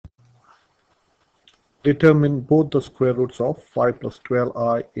Determine both the square roots of 5 plus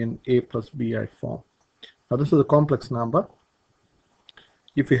 12i in a plus bi form. Now this is a complex number.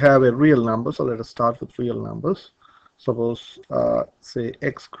 If you have a real number, so let us start with real numbers. Suppose say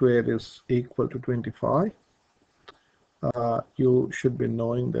x squared is equal to 25. You should be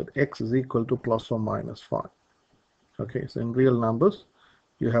knowing that x is equal to plus or minus 5. Okay, so in real numbers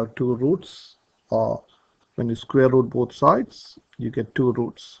you have two roots, or when you square root both sides you get two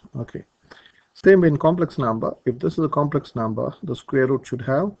roots. Okay, same in complex number. If this is a complex number, the square root should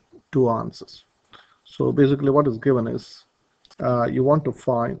have two answers. So basically what is given is you want to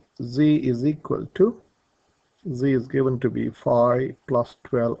find z is equal to, z is given to be 5 plus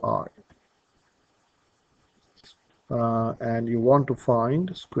 12i, and you want to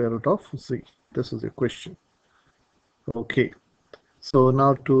find square root of z. This is a question. Okay, so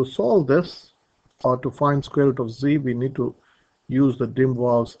now to solve this, or to find square root of z, we need to use the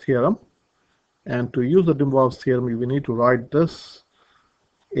Dim-Wav's theorem. And to use the Dim-Wav's theorem, we need to write this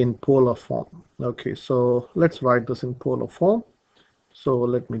in polar form. Okay, so let's write this in polar form. So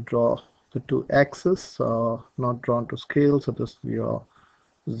let me draw the two axes, not drawn to scale. So this is your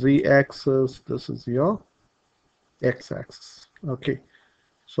z-axis, this is your x-axis. Okay,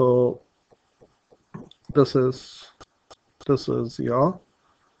 so this is your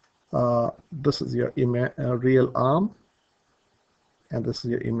real arm, and this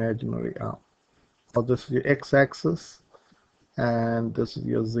is your imaginary arm. Or this is your x-axis, and this is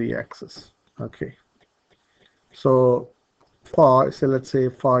your z-axis. Okay, so phi, so let's say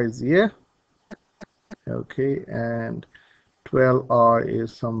phi is here. Okay, and 12r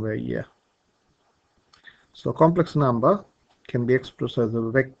is somewhere here. So complex number can be expressed as a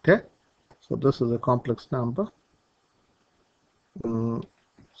vector. So this is a complex number.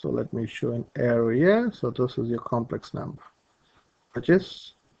 So let me show an arrow here. So this is your complex number, which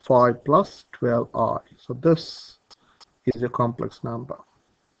is 5 plus 12i. So this is your complex number.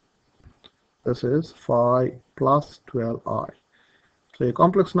 This is 5 plus 12i. So a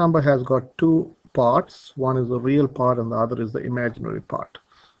complex number has got two parts. One is the real part and the other is the imaginary part.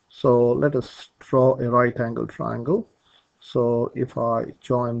 So let us draw a right angle triangle. So if I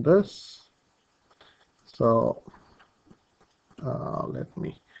join this, so let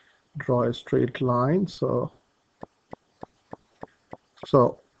me draw a straight line. So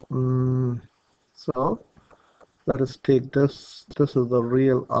let us take this. This is the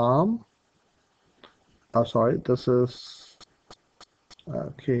real arm. Sorry, this is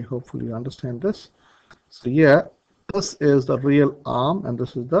okay. Hopefully you understand this. So yeah, this is the real arm and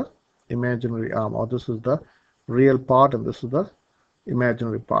this is the imaginary arm, or this is the real part and this is the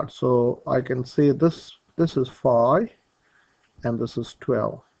imaginary part. So I can say this is 5 and this is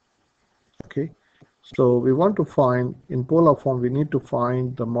 12. Okay, so we want to find, in polar form, we need to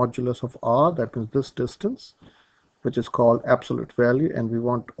find the modulus of r, that means this distance, which is called absolute value, and we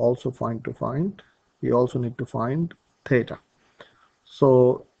want also we also need to find theta.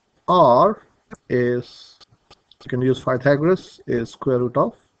 So r is, you can use Pythagoras, is square root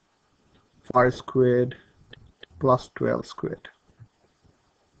of 5 squared plus 12 squared,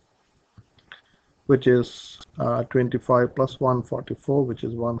 which is 25 plus 144, which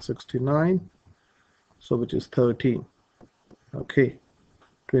is 169, so which is 13. Okay,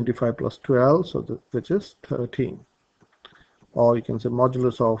 25 plus 12, so which is 13, or you can say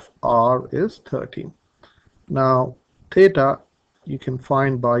modulus of r is 13. Now theta you can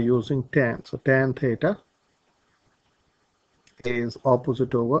find by using tan. So tan theta is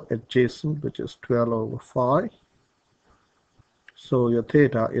opposite over adjacent, which is 12 over 5. So your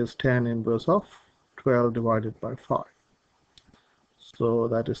theta is tan inverse of 12 divided by 5. So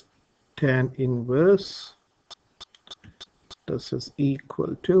that is tan inverse. This is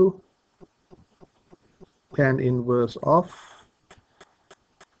equal to tan inverse of,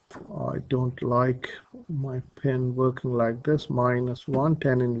 I don't like my pen working like this, minus 1,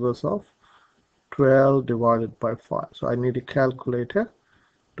 tan inverse of 12 divided by 5. So I need a calculator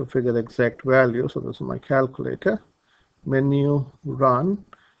to figure the exact value. So this is my calculator. Menu, run.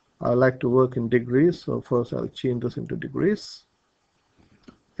 I like to work in degrees, so first I'll change this into degrees,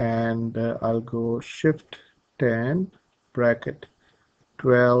 and I'll go shift 10 bracket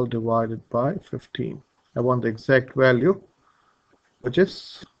 12 divided by 15. I want the exact value, which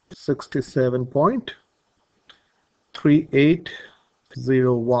is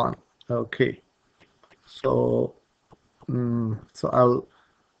 67.3801. okay, so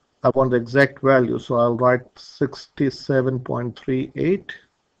I want the exact value, so I'll write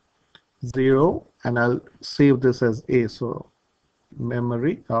 67.380 and I'll save this as a. So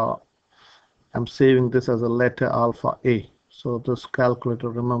memory, I'm saving this as a letter alpha a. So this calculator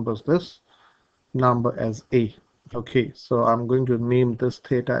remembers this. number as a. Okay, so I'm going to name this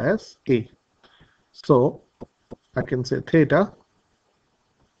theta as a. So I can say theta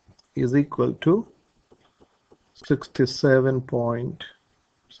is equal to 67 point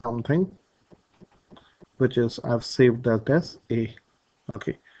something, which is I've saved that as a.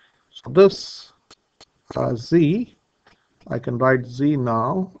 Okay, so this z, I can write z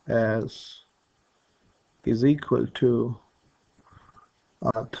now as is equal to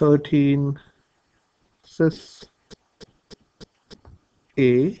 13 cis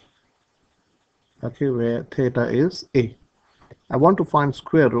a, okay, where theta is a. I want to find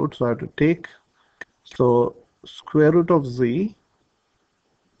square root, so I have to take, so square root of z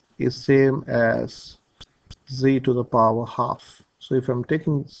is same as z to the power half. So if I'm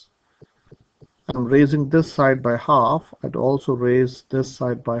raising this side by half, I'd also raise this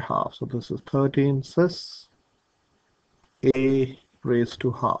side by half. So this is 13 cis a raised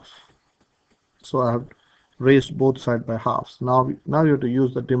to half. So I have raised both sides by halves. Now you have to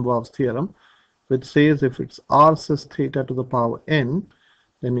use the Dimwav's theorem, which says if it's r cis theta to the power n,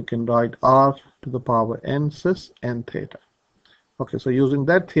 then you can write r to the power n cis n theta. Okay, so using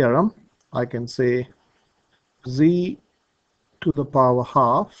that theorem, I can say z to the power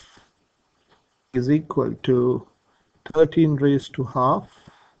half is equal to 13 raised to half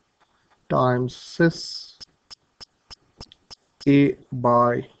times cis a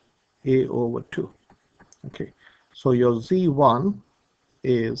by a over 2. Okay, so your z1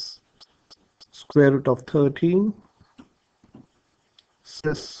 is square root of 13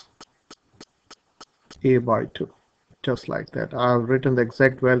 cis a by 2, just like that. I've written the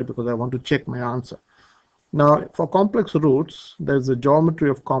exact value because I want to check my answer. Now for complex roots, there's a geometry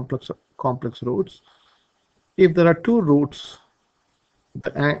of complex roots. If there are two roots,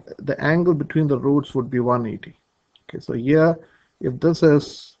 the angle between the roots would be 180. Okay, so here, if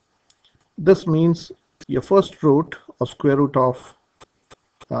this means your first root or square root of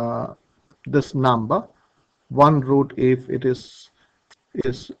this number, one root if it is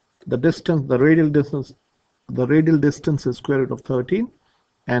the distance, the radial distance is square root of 13,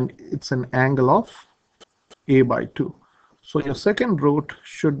 and it's an angle of a by 2. So your second root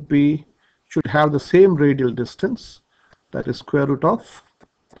should have the same radial distance, that is square root of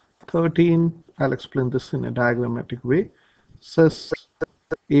 13. I'll explain this in a diagrammatic way. Cis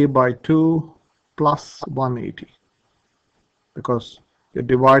a by 2 plus 180, because you're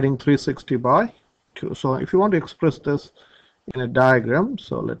dividing 360 by 2. So if you want to express this in a diagram,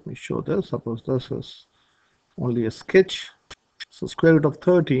 so let me show this. Suppose this is only a sketch. So square root of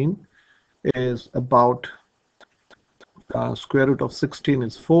 13 is about square root of 16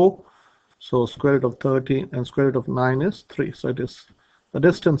 is 4. So square root of 13 and square root of 9 is 3. So it is,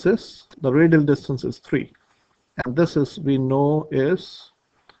 the radial distance is 3. And this is, we know, is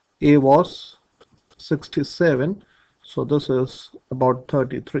a was 67. So this is about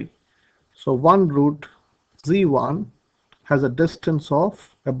 33. So one root z1 has a distance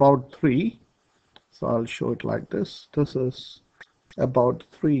of about 3. So I'll show it like this. This is about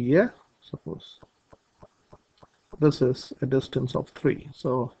 3 here. Suppose this is a distance of 3.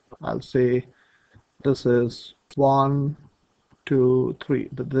 So I'll say this is 1, 2, 3.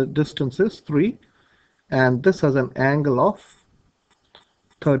 The distance is 3, and this has an angle of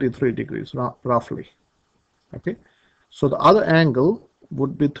 33 degrees roughly. Okay, so the other angle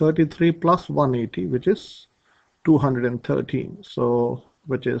would be 33 plus 180, which is 213. So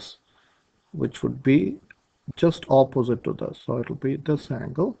which would be just opposite to this. So it will be this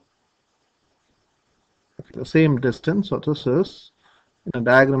angle. Okay, the same distance. So this is in a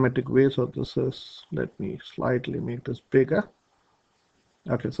diagrammatic way. So this is, let me slightly make this bigger.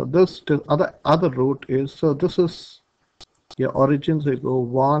 Okay, so this other root is, so this is your origin. So you go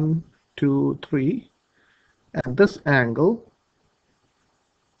 1, 2, 3, and this angle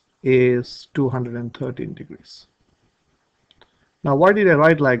is 213 degrees. Now why did I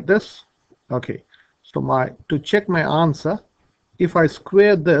write like this? Okay, so to check my answer, if I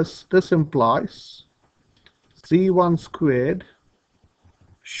square this implies z1 squared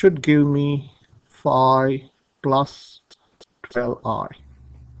should give me 5 plus 12i,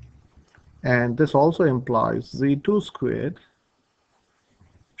 and this also implies z2 squared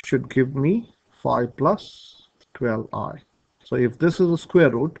should give me 5 plus 12i. So if this is a square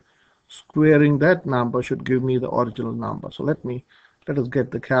root, squaring that number should give me the original number. So let us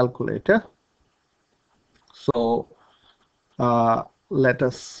get the calculator. So let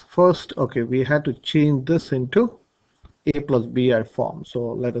us first, okay, we had to change this into a plus bi form.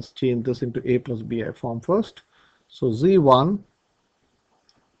 So let us change this into a plus bi form first. So z1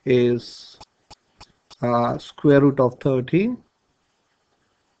 is square root of 13.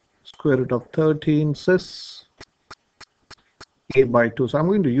 square root of 13 cis a by 2. So I'm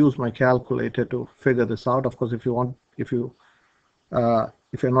going to use my calculator to figure this out. Of course, if you're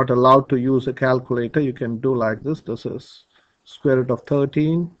not allowed to use a calculator, you can do like this. This is square root of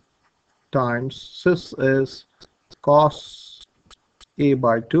 13 times cis is cos a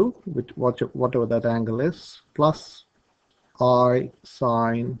by 2, whatever that angle is, plus I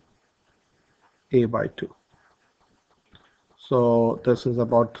sine a by 2. So this is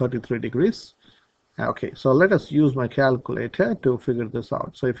about 33 degrees. Okay, so let us use my calculator to figure this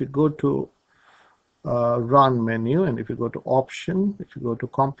out. So if you go to run menu, and if you go to option, if you go to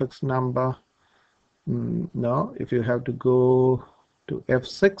complex number, no, if you have to go to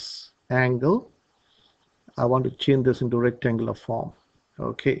F6 angle, I want to change this into rectangular form.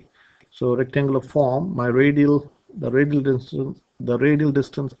 Okay, so rectangular form, the radial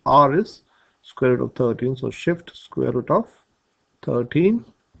distance r is square root of 13. So shift square root of 13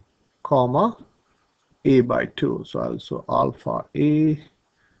 comma a by 2. So also alpha a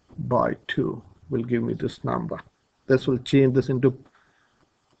by 2 will give me this number. This will change this into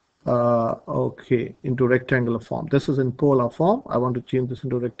into rectangular form. This is in polar form. I want to change this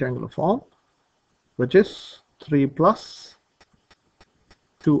into rectangular form, which is 3 plus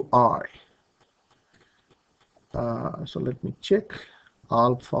 2i. So let me check.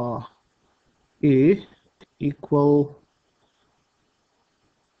 Alpha a equal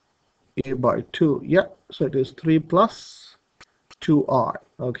a by 2. Yeah, so it is 3 plus 2i.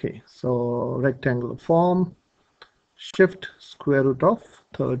 Okay, so rectangular form, shift square root of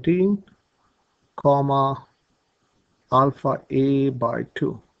 13 comma alpha a by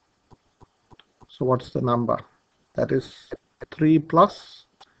 2. So what's the number? That is 3 plus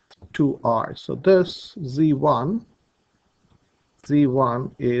 2i. So this z1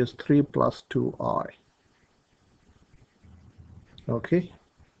 is 3 plus 2i. Okay,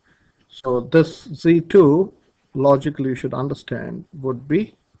 so this z2 logically you should understand would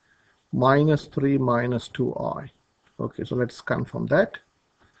be minus 3 minus 2i. Okay, so let's confirm that.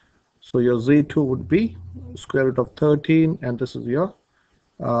 So your z2 would be square root of 13, and this is your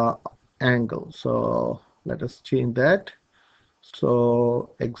angle. So let us change that. So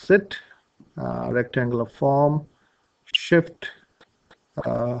exit rectangular form, shift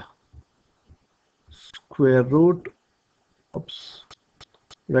square root,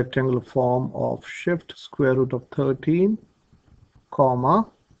 rectangular form of shift square root of 13 comma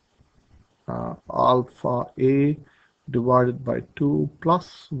alpha a divided by 2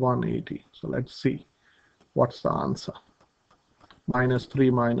 plus 180. So let's see what's the answer. Minus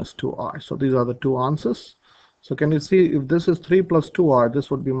 3 minus 2i. So these are the two answers. So can you see, if this is 3 plus 2i,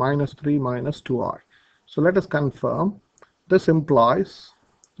 this would be minus 3 minus 2i. So let us confirm. This implies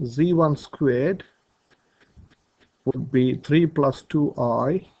z1 squared would be 3 plus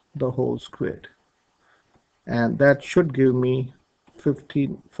 2i the whole squared, and that should give me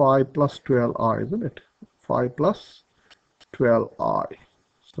 5 plus 12i, isn't it? 5 plus 12i.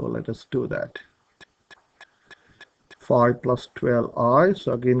 So let us do that. 5 plus 12i.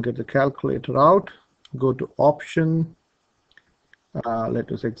 So again, get the calculator out, go to option,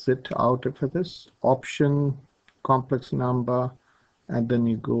 let us exit out of this, option, complex number, and then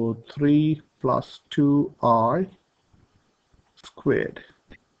you go 3 plus 2i squared,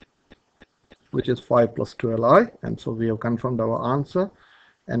 which is 5 plus 12i, and so we have confirmed our answer.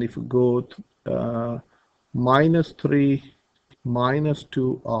 And if you go to, minus 3 minus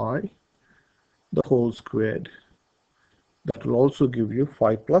 2i the whole squared, that will also give you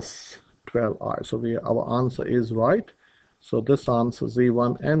 5 plus 12i. So our answer is right. So this answer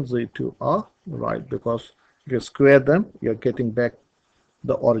z1 and z2 are right, because if you square them, you're getting back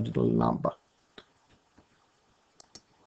the original number.